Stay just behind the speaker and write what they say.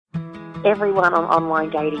everyone on online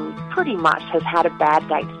dating pretty much has had a bad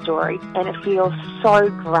date story, and it feels so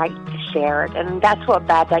great to share it. And that's what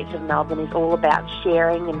Bad Dates of Melbourne is all about,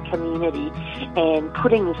 sharing and community and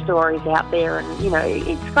putting the stories out there. And,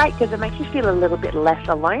 it's great because it makes you feel a little bit less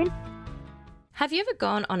alone. Have you ever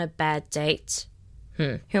gone on a bad date?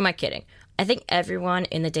 Who am I kidding? I think everyone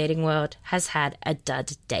in the dating world has had a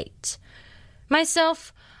dud date.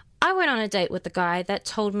 Myself, I went on a date with a guy that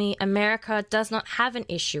told me America does not have an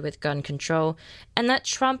issue with gun control and that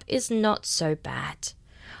Trump is not so bad.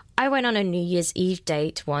 I went on a New Year's Eve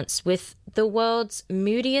date once with the world's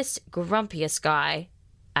moodiest, grumpiest guy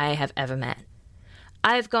I have ever met.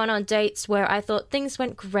 I've gone on dates where I thought things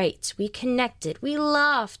went great, we connected, we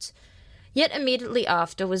laughed, yet immediately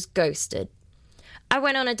after was ghosted. I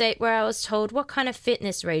went on a date where I was told what kind of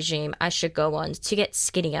fitness regime I should go on to get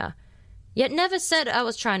skinnier, yet never said I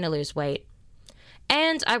was trying to lose weight.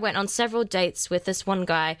 And I went on several dates with this one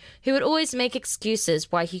guy who would always make excuses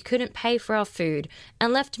why he couldn't pay for our food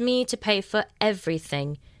and left me to pay for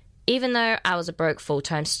everything, even though I was a broke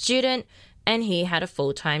full-time student and he had a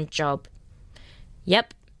full-time job.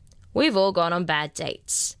 Yep, we've all gone on bad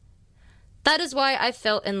dates. That is why I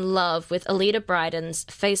fell in love with Alita Brydon's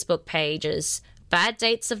Facebook pages, Bad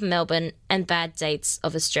Dates of Melbourne and Bad Dates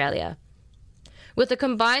of Australia. With a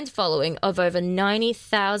combined following of over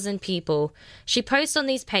 90,000 people, she posts on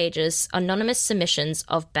these pages anonymous submissions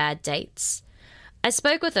of bad dates. I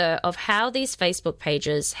spoke with her of how these Facebook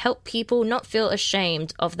pages help people not feel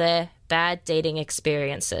ashamed of their bad dating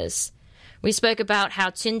experiences. We spoke about how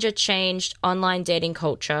Tinder changed online dating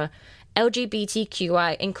culture,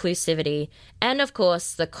 LGBTQI inclusivity, and of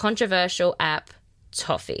course the controversial app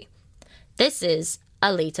Toffee. This is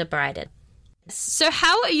Alita Brydon. So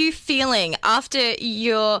how are you feeling after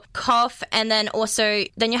your cough and then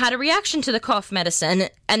you had a reaction to the cough medicine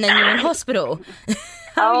and then you're in hospital?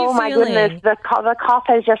 How are you feeling? Goodness, the cough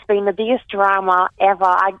has just been the biggest drama ever.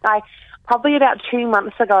 I probably about 2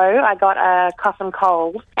 months ago, I got a cough and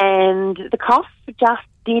cold, and the cough just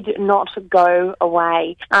did not go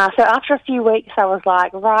away. So after a few weeks, I was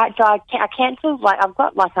like, right, so I cancelled, I've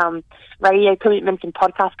got radio commitments and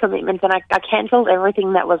podcast commitments, and I cancelled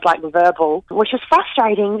everything that was verbal, which was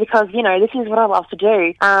frustrating because, this is what I love to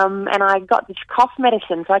do. And I got this cough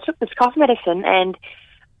medicine. So I took this cough medicine, and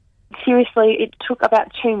seriously, it took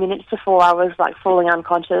about 2 minutes before I was falling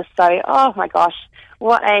unconscious. So, oh my gosh,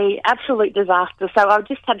 what a absolute disaster. So I've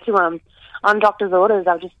just had to, on doctor's orders,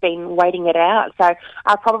 I've just been waiting it out. So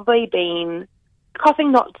I've probably been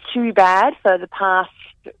coughing not too bad for the past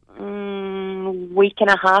week and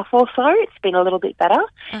a half or so. It's been a little bit better.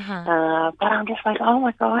 But I'm just oh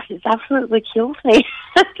my gosh, it's absolutely killed me.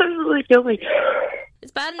 It's absolutely killed me.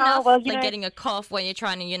 It's bad enough getting a cough when you're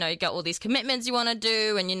trying to, get all these commitments you want to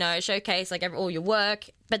do and, showcase all your work.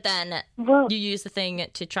 But then you use the thing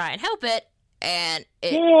to try and help it. And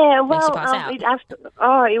it makes you pass out.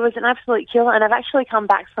 It was an absolute killer. And I've actually come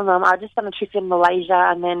back from I've just done a trip in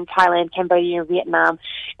Malaysia and then Thailand, Cambodia, and Vietnam.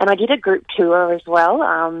 And I did a group tour as well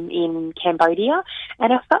in Cambodia.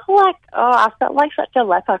 And I felt like such a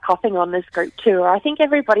leper coughing on this group tour. I think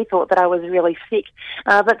everybody thought that I was really sick,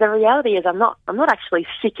 but the reality is I'm not actually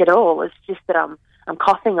sick at all. It's just that I'm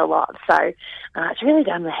coughing a lot, so it's really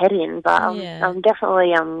done my head in. But I'm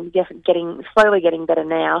definitely slowly getting better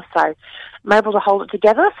now. So I'm able to hold it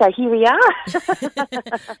together. So here we are.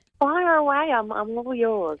 Fire away! I'm all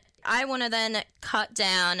yours. I want to then cut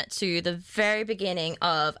down to the very beginning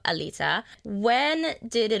of Alita. When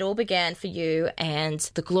did it all begin for you and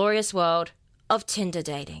the glorious world of Tinder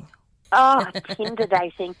dating? Oh, Tinder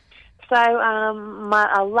dating. So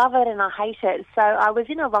I love it and I hate it. So I was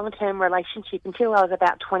in a long-term relationship until I was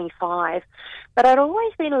about 25, but I'd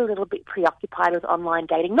always been a little bit preoccupied with online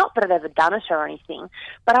dating. Not that I'd ever done it or anything,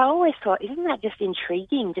 but I always thought, isn't that just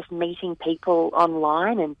intriguing, just meeting people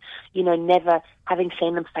online and, never having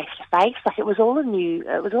seen them face-to-face? It was all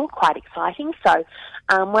it was all quite exciting. So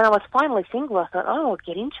when I was finally single, I thought, I'll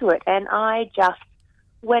get into it. And I just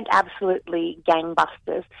went absolutely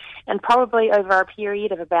gangbusters. And probably over a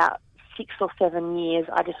period of about 6 or 7 years,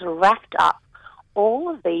 I just racked up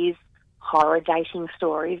all of these horror dating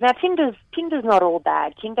stories. Now, Tinder's not all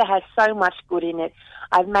bad. Tinder has so much good in it.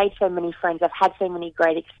 I've made so many friends. I've had so many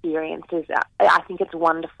great experiences. I think it's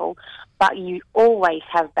wonderful. But you always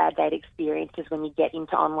have bad date experiences when you get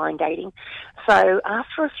into online dating. So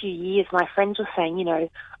after a few years, my friends were saying,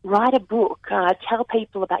 write a book, tell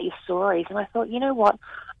people about your stories. And I thought, you know what?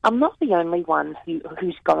 I'm not the only one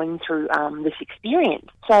who's going through this experience.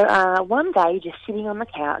 So one day, just sitting on the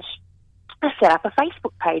couch, I set up a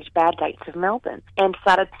Facebook page, Bad Dates of Melbourne, and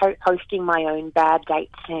started posting my own bad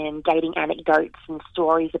dates and dating anecdotes and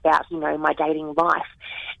stories about, my dating life.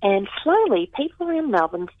 And slowly, people around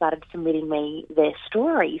Melbourne started submitting me their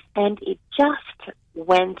stories, and it just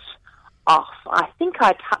went off. I think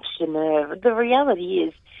I touched a nerve. The reality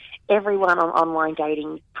is, everyone on online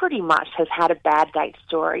dating pretty much has had a bad date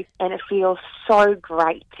story, and it feels so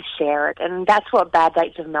great to share it. And that's what Bad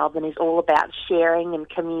Dates of Melbourne is all about, sharing and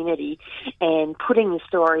community and putting your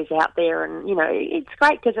stories out there. And, it's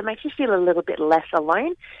great because it makes you feel a little bit less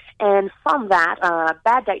alone. And from that,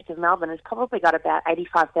 Bad Dates of Melbourne has probably got about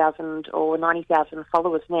 85,000 or 90,000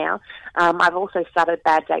 followers now. I've also started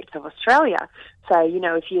Bad Dates of Australia. So,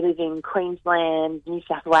 if you live in Queensland, New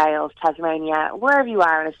South Wales, Tasmania, wherever you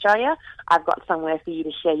are in Australia, I've got somewhere for you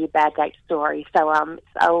to share your bad date story. So it's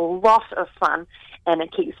a lot of fun, and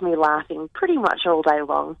it keeps me laughing pretty much all day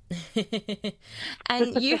long.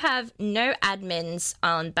 And you have no admins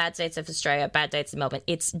on Bad Dates of Australia, Bad Dates of Melbourne.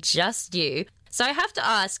 It's just you. So I have to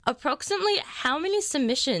ask, approximately how many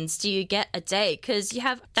submissions do you get a day? Because you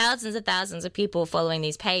have thousands and thousands of people following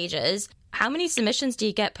these pages. How many submissions do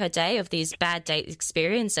you get per day of these bad date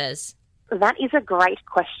experiences? That is a great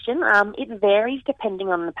question. It varies depending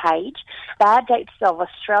on the page. Bad Dates of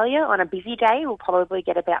Australia on a busy day will probably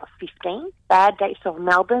get about 15. Bad Dates of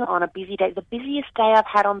Melbourne on a busy day. The busiest day I've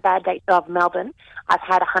had on Bad Dates of Melbourne, I've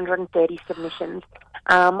had 130 submissions.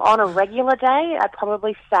 On a regular day, I'd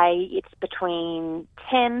probably say it's between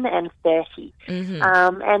 10 and 30.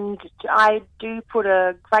 Mm-hmm. And I do put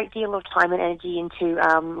a great deal of time and energy into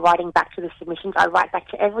writing back to the submissions. I write back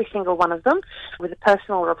to every single one of them with a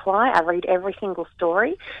personal reply. I read every single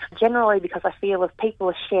story, generally because I feel if people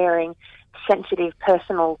are sharing sensitive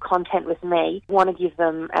personal content with me, want to give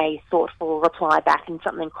them a thoughtful reply back and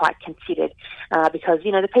something quite considered because,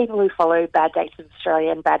 the people who follow Bad Dates of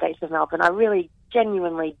Australia and Bad Dates of Melbourne, I really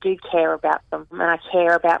genuinely do care about them, and I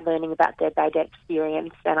care about learning about their bad date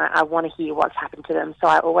experience, and I want to hear what's happened to them, so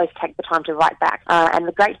I always take the time to write back. And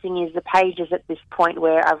the great thing is the page is at this point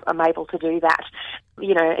where I'm able to do that.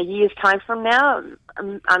 A year's time from now,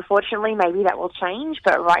 unfortunately, maybe that will change,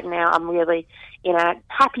 but right now I'm really in a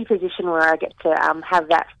happy position where I get to have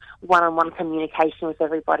that one-on-one communication with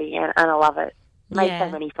everybody, and I love it. Made so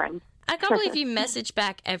many friends. I can't believe you message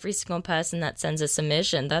back every single person that sends a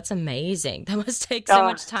submission. That's amazing. That must take so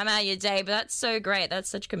much time out of your day, but that's so great. That's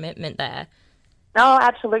such commitment there. Oh,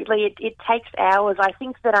 absolutely. It takes hours. I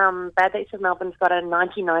think that Bad Dates of Melbourne's got a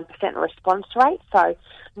 99% response rate, so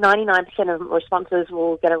 99% of responses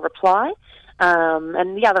will get a reply.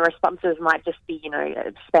 And the other responses might just be,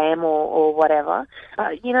 spam or whatever.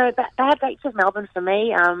 Bad Dates of Melbourne for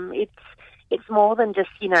me, it's more than just,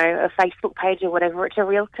 a Facebook page or whatever. It's a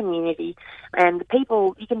real community. And the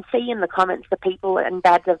people, you can see in the comments, the people in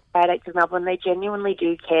Bad Dates of Melbourne, they genuinely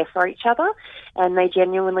do care for each other and they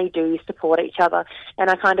genuinely do support each other. And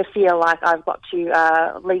I kind of feel like I've got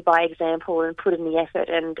to lead by example and put in the effort.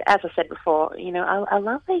 And as I said before, I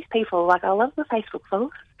love these people. Like, I love the Facebook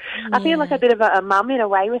followers. Yeah. I feel like a bit of a mum in a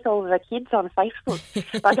way with all of the kids on Facebook.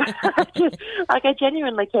 I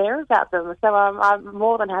genuinely care about them. So I'm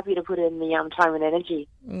more than happy to put in the time and energy.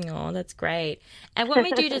 Oh, that's great. And what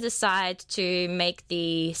made you to decide to make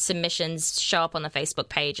the submissions show up on the Facebook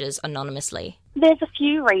pages anonymously? There's a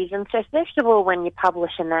few reasons. So first of all, when you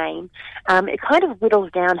publish a name, it kind of whittles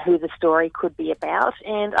down who the story could be about.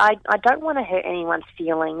 And I don't want to hurt anyone's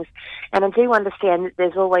feelings. And I do understand that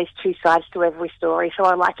there's always two sides to every story. So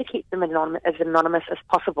I like to keep them as anonymous as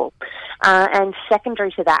possible. And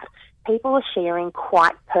secondary to that, people are sharing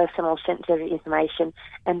quite personal, sensitive information,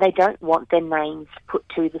 and they don't want their names put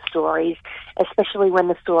to the stories, especially when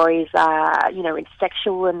the stories are, it's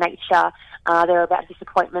sexual in nature. They're about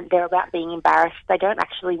disappointment. They're about being embarrassed. They don't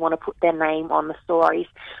actually want to put their name on the stories.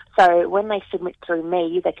 So when they submit through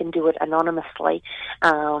me, they can do it anonymously,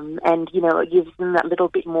 and it gives them that little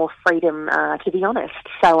bit more freedom, to be honest.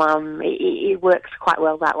 So it works quite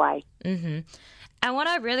well that way. Mm-hmm. And what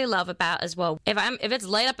I really love about as well, if it's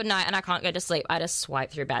late up at night and I can't go to sleep, I just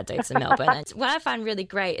swipe through Bad Dates in Melbourne. And what I find really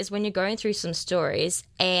great is when you're going through some stories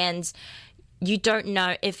and you don't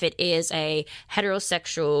know if it is a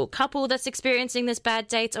heterosexual couple that's experiencing this bad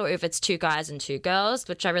date or if it's two guys and two girls,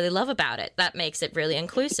 which I really love about it. That makes it really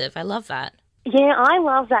inclusive. I love that. Yeah, I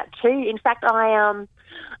love that too. In fact,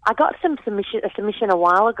 I got a submission a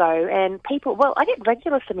while ago, and I get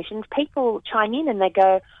regular submissions. People chime in and they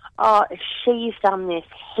go, "Oh, she's done this,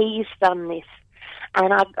 he's done this,"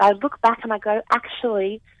 and I look back and I go,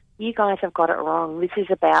 "Actually, you guys have got it wrong. This is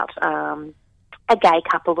about a gay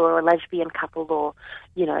couple or a lesbian couple, or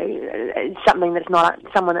someone that's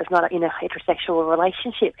not in a heterosexual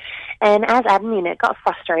relationship. And as admin, it got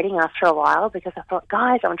frustrating after a while, because I thought,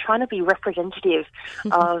 guys, I'm trying to be representative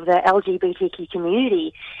of the LGBTQ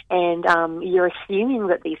community, and you're assuming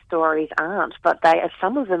that these stories aren't, but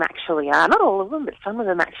some of them actually are. Not all of them, but some of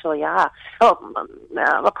them actually are.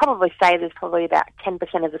 I'll probably say there's probably about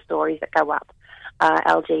 10% of the stories that go up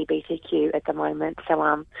LGBTQ at the moment. So,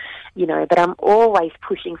 but I'm always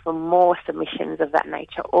pushing for more submissions of that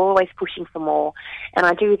nature, always pushing for more. And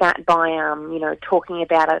I do that by, talking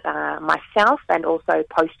about it myself, and also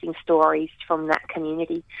posting stories from that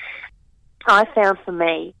community. I found for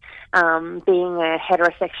me, being a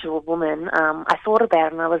heterosexual woman, I thought about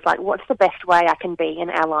it and I was like, what's the best way I can be an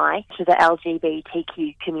ally to the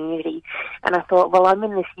LGBTQ community? And I thought, well, I'm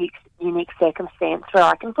in this unique circumstance where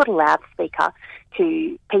I can put a loudspeaker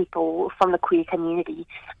to people from the queer community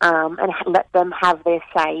and let them have their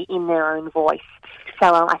say in their own voice.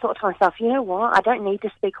 So I thought to myself, you know what, I don't need to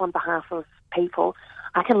speak on behalf of people.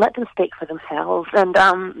 I can let them speak for themselves. And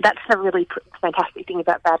that's a really fantastic thing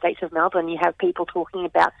about Bad Dates of Melbourne. You have people talking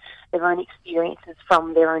about their own experiences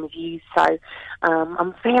from their own views. So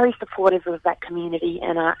I'm very supportive of that community,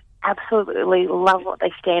 and I absolutely love what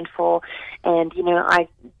they stand for. And, I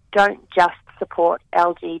don't just support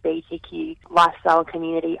LGBTQ lifestyle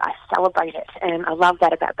community. I celebrate it, and I love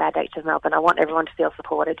that about Bad Dates of Melbourne. I want everyone to feel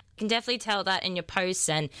supported. You can definitely tell that in your posts,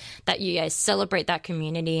 and that you guys celebrate that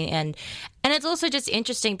community. And it's also just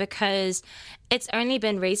interesting because it's only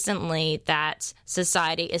been recently that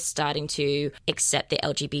society is starting to accept the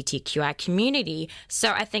LGBTQI community.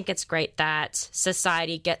 So I think it's great that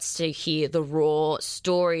society gets to hear the raw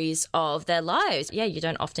stories of their lives. Yeah, you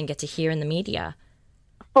don't often get to hear in the media.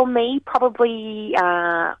 For me, probably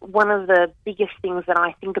one of the biggest things that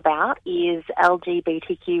I think about is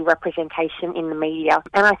LGBTQ representation in the media.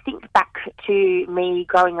 And I think back to me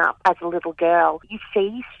growing up as a little girl. You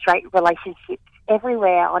see straight relationships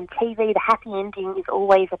everywhere on TV. The happy ending is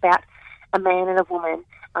always about a man and a woman.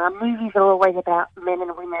 Movies are always about men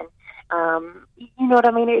and women. You know what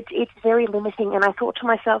I mean? It's very limiting. And I thought to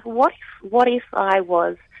myself, what if I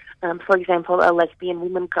was, for example, a lesbian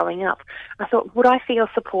woman growing up? I thought, would I feel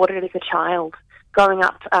supported as a child growing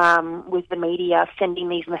up with the media sending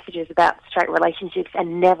these messages about straight relationships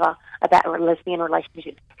and never about lesbian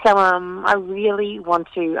relationships? So I really want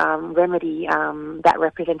to remedy that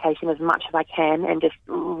representation as much as I can, and just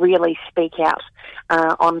really speak out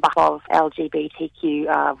on behalf of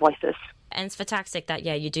LGBTQ voices. And it's fantastic that,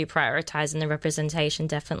 you do prioritise in the representation,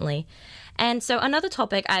 definitely. And so another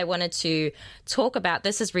topic I wanted to talk about,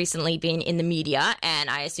 this has recently been in the media, and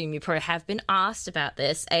I assume you probably have been asked about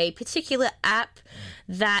this, a particular app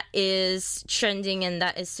that is trending and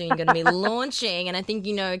that is soon going to be launching, and I think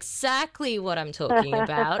you know exactly what I'm talking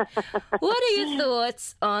about. What are your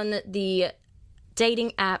thoughts on the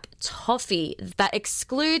dating app Toffee that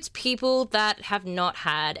excludes people that have not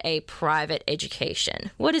had a private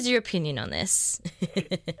education? What is your opinion on this?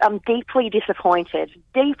 I'm deeply disappointed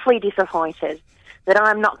that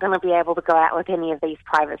I'm not going to be able to go out with any of these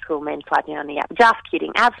private school men swiping on the app. Just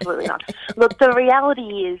kidding. Absolutely not. Look, the reality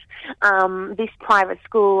is this private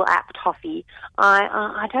school app Toffee,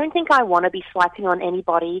 I don't think I want to be swiping on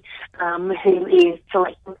anybody who is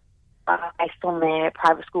selecting based on their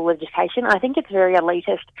private school education. I think it's very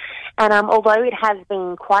elitist. And although it has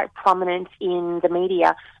been quite prominent in the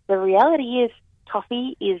media, the reality is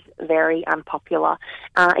Toffee is very unpopular.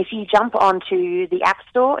 If you jump onto the App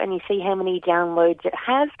Store and you see how many downloads it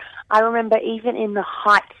has, I remember even in the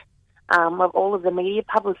height of all of the media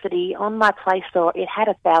publicity on my Play Store, it had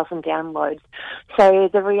 1,000 downloads. So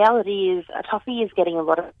the reality is Toffee is getting a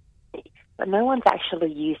lot of, but no one's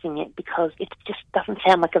actually using it because it just doesn't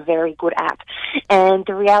sound like a very good app. And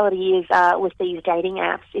the reality is with these dating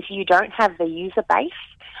apps, if you don't have the user base,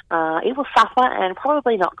 it will suffer and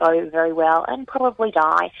probably not go very well and probably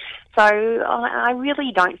die. So I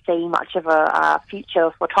really don't see much of a future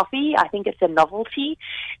for Toffee. I think it's a novelty.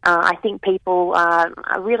 I think people are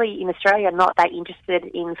really in Australia not that interested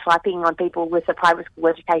in swiping on people with a private school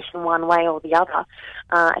education one way or the other.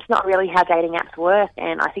 It's not really how dating apps work,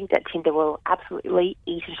 and I think that Tinder will absolutely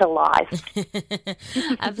eat it alive.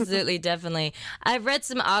 Absolutely, definitely. I've read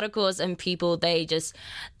some articles and people, they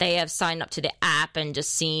have signed up to the app and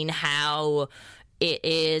just seen how it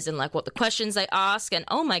is and like what the questions they ask, and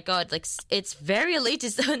oh my god, like it's very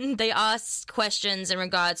elitist. They ask questions in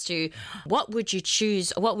regards to what would you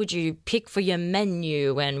choose, what would you pick for your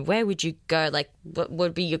menu, and where would you go, like what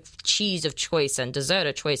would be your cheese of choice and dessert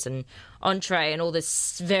of choice and entree, and all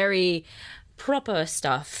this very proper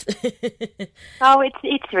stuff. Oh,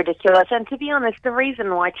 it's ridiculous. And to be honest, the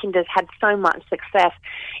reason why Tinder's had so much success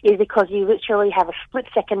is because you literally have a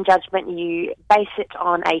split-second judgment. You base it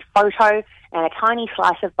on a photo and a tiny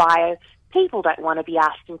slice of bio. People don't want to be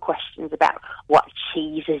asking questions about what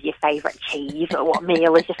cheese is your favourite cheese or what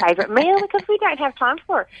meal is your favourite meal, because we don't have time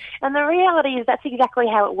for it. And the reality is that's exactly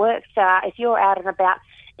how it works. If you're out and about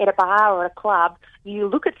at a bar or a club, you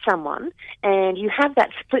look at someone and you have that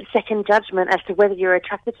split-second judgment as to whether you're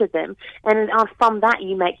attracted to them, and from that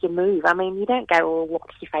you make your move. I mean, you don't go, well,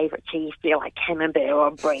 what's your favourite cheese? Do you like Camembert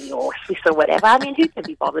or Brie or Swiss or whatever? I mean, who can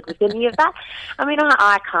be bothered with any of that? I mean,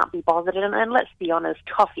 I can't be bothered, and let's be honest,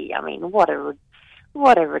 toffee, I mean, what a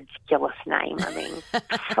ridiculous name. I mean,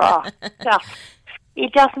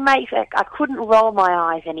 it just makes it, I couldn't roll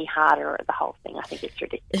my eyes any harder at the whole thing. I think it's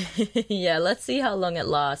ridiculous. Yeah, let's see how long it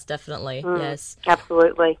lasts, definitely. Yes.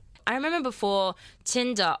 Absolutely. I remember before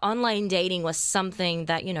Tinder, online dating was something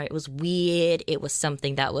that, it was weird. It was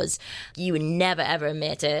something that you would never, ever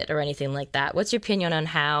admit it or anything like that. What's your opinion on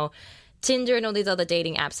how Tinder and all these other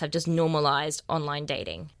dating apps have just normalized online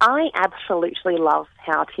dating? I absolutely love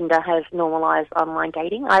how Tinder has normalized online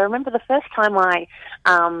dating. I remember the first time I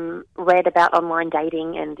read about online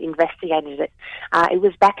dating and investigated it, it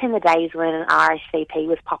was back in the days when RSVP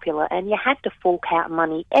was popular, and you had to fork out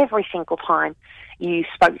money every single time you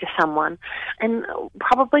spoke to someone. And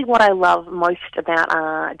probably what I love most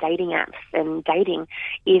about dating apps and dating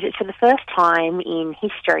is it's for the first time in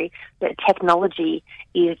history that technology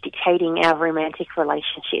is dictating our romantic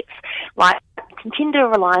relationships. Like, Tinder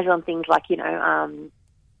relies on things like,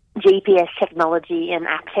 GPS technology and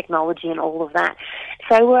app technology and all of that.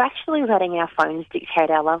 So we're actually letting our phones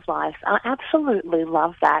dictate our love lives. I absolutely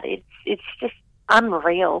love that. It's just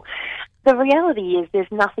unreal. The reality is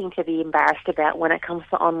there's nothing to be embarrassed about when it comes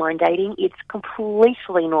to online dating. It's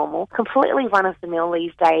completely normal, completely run-of-the-mill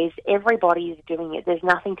these days. Everybody is doing it. There's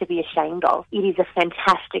nothing to be ashamed of. It is a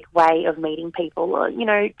fantastic way of meeting people.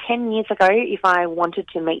 10 years ago, if I wanted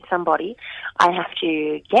to meet somebody, I'd have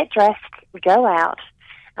to get dressed, go out,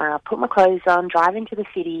 put my clothes on, drive into the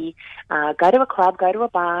city, go to a club, go to a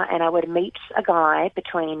bar, and I would meet a guy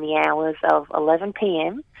between the hours of 11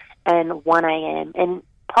 p.m. and 1 a.m. And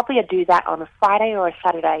probably I'd do that on a Friday or a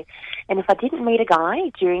Saturday. And if I didn't meet a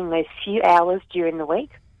guy during those few hours during the week,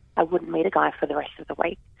 I wouldn't meet a guy for the rest of the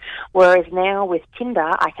week. Whereas now with Tinder,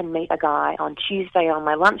 I can meet a guy on Tuesday on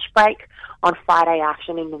my lunch break, on Friday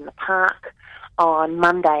afternoon in the park, on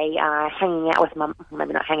Monday hanging out with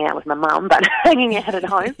maybe not hanging out with my mum, but hanging out at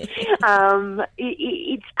home.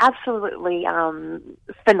 It's absolutely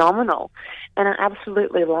phenomenal, and I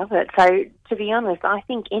absolutely love it. So, to be honest, I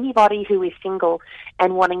think anybody who is single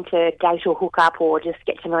and wanting to date or hook up or just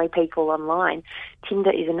get to know people online,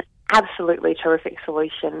 Tinder is an absolutely terrific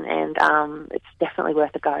solution, and it's definitely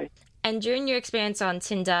worth a go. And during your experience on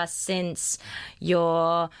Tinder, since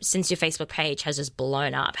your Facebook page has just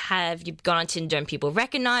blown up, have you gone on Tinder and people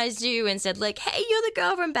recognized you and said, like, hey, you're the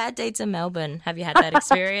girl from Bad Dates in Melbourne? Have you had that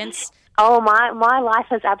experience? Oh, my life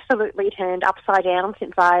has absolutely turned upside down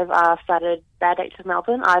since I've started Bad Dates in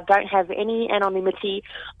Melbourne. I don't have any anonymity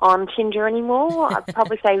on Tinder anymore. I'd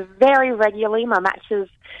probably say very regularly my matches,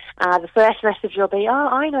 the first message will be, oh,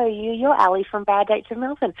 I know you, you're Ali from Bad Dates in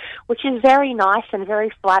Melbourne, which is very nice and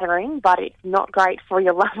very flattering, but it's not great for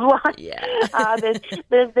your love life. Yeah.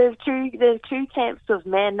 There's two camps of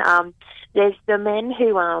men. There's the men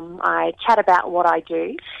who I chat about what I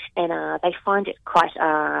do, and they find it quite,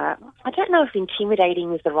 I don't know if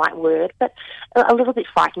intimidating is the right word, but a little bit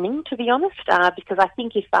frightening, to be honest, because I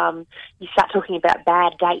think if you start talking about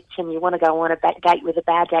bad dates and you want to go on a date with a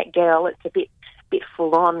bad date girl, it's a bit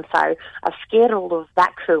full on. So I've scared all of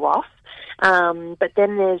that crew off. But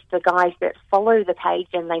then there's the guys that follow the page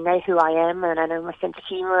and they know who I am and I know my sense of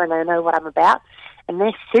humour and I know what I'm about, and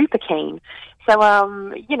they're super keen. So,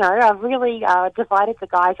 I've really divided the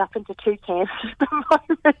guys up into two camps at the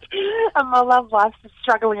moment, and my love life's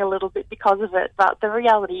struggling a little bit because of it. But the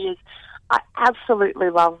reality is I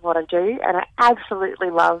absolutely love what I do, and I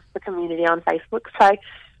absolutely love the community on Facebook. So,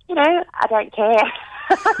 I don't care.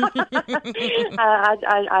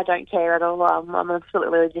 I don't care at all. I'm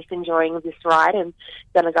absolutely just enjoying this ride and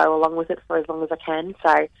going to go along with it for as long as I can.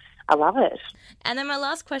 So I love it. And then my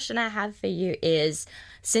last question I have for you is,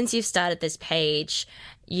 since you've started this page,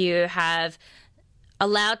 you have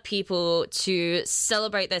allowed people to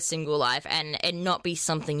celebrate their single life and it not be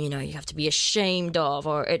something, you have to be ashamed of,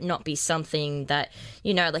 or it not be something that,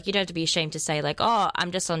 like you don't have to be ashamed to say like, oh,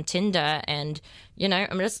 I'm just on Tinder and, You know,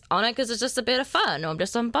 I'm just on it because it's just a bit of fun, or I'm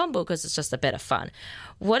just on Bumble because it's just a bit of fun.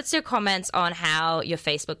 What's your comments on how your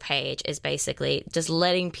Facebook page is basically just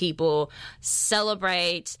letting people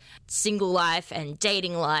celebrate single life and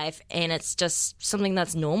dating life, and it's just something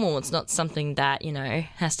that's normal? It's not something that, you know,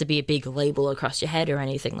 has to be a big label across your head or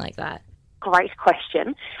anything like that. Great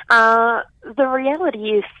question. The reality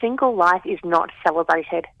is single life is not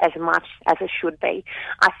celebrated as much as it should be.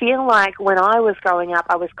 I feel like when I was growing up,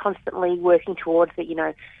 I was constantly working towards it, you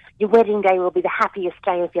know, your wedding day will be the happiest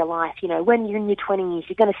day of your life. You know, when you're in your 20s,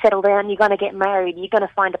 you're going to settle down, you're going to get married, you're going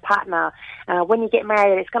to find a partner. When you get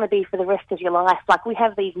married, it's going to be for the rest of your life. Like, we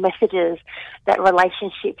have these messages that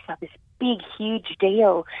relationships are this big, huge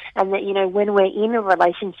deal, and that, you know, when we're in a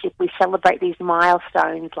relationship, we celebrate these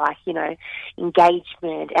milestones like, you know,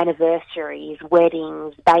 engagement, anniversaries,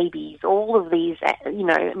 weddings, babies, all of these, you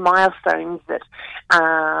know, milestones that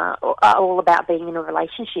are all about being in a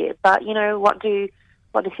relationship. But, you know, what do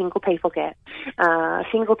single people get?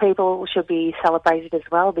 Single people should be celebrated as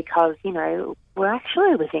well, because, you know, we're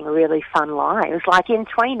actually living really fun lives. Like in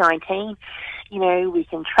 2019, you know, we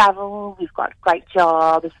can travel, we've got great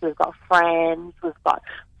jobs, we've got friends, we've got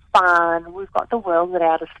fun, we've got the world at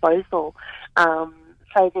our disposal.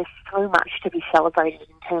 So there's so much to be celebrated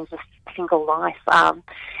in terms of single life.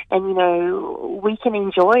 And, you know, we can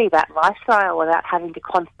enjoy that lifestyle without having to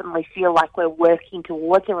constantly feel like we're working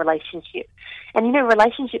towards a relationship. And, you know,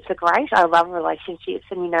 relationships are great. I love relationships.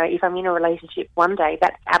 And, you know, if I'm in a relationship one day,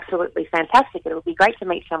 that's absolutely fantastic. It would be great to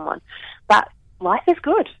meet someone. But life is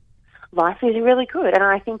good. Life is really good. And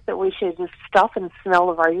I think that we should just stop and smell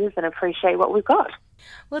the roses and appreciate what we've got.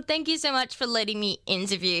 Well, thank you so much for letting me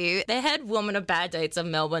interview the head woman of Bad Dates of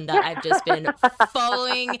Melbourne that I've just been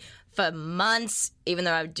following for months. Even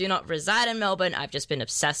though I do not reside in Melbourne, I've just been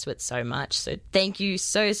obsessed with so much. So thank you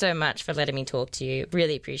so much for letting me talk to you.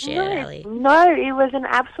 Really appreciate it, Ali. No, it was an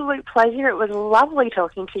absolute pleasure. It was lovely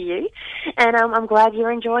talking to you. And I'm glad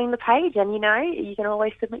you're enjoying the page. And, you know, you can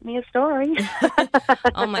always submit me a story.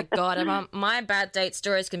 Oh, my God. My bad date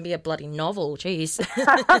stories can be a bloody novel. Jeez.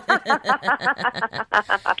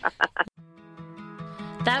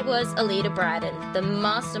 That was Alita Brydon, the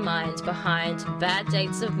mastermind behind Bad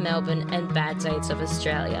Dates of Melbourne and Bad Dates of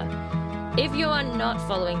Australia. If you are not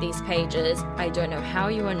following these pages, I don't know how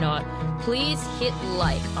you are not, please hit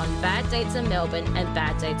like on Bad Dates of Melbourne and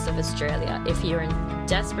Bad Dates of Australia if you're in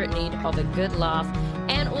desperate need of a good laugh,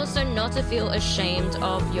 and also not to feel ashamed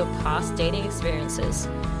of your past dating experiences.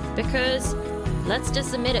 Because, let's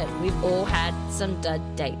just admit it, we've all had some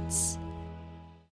dud dates.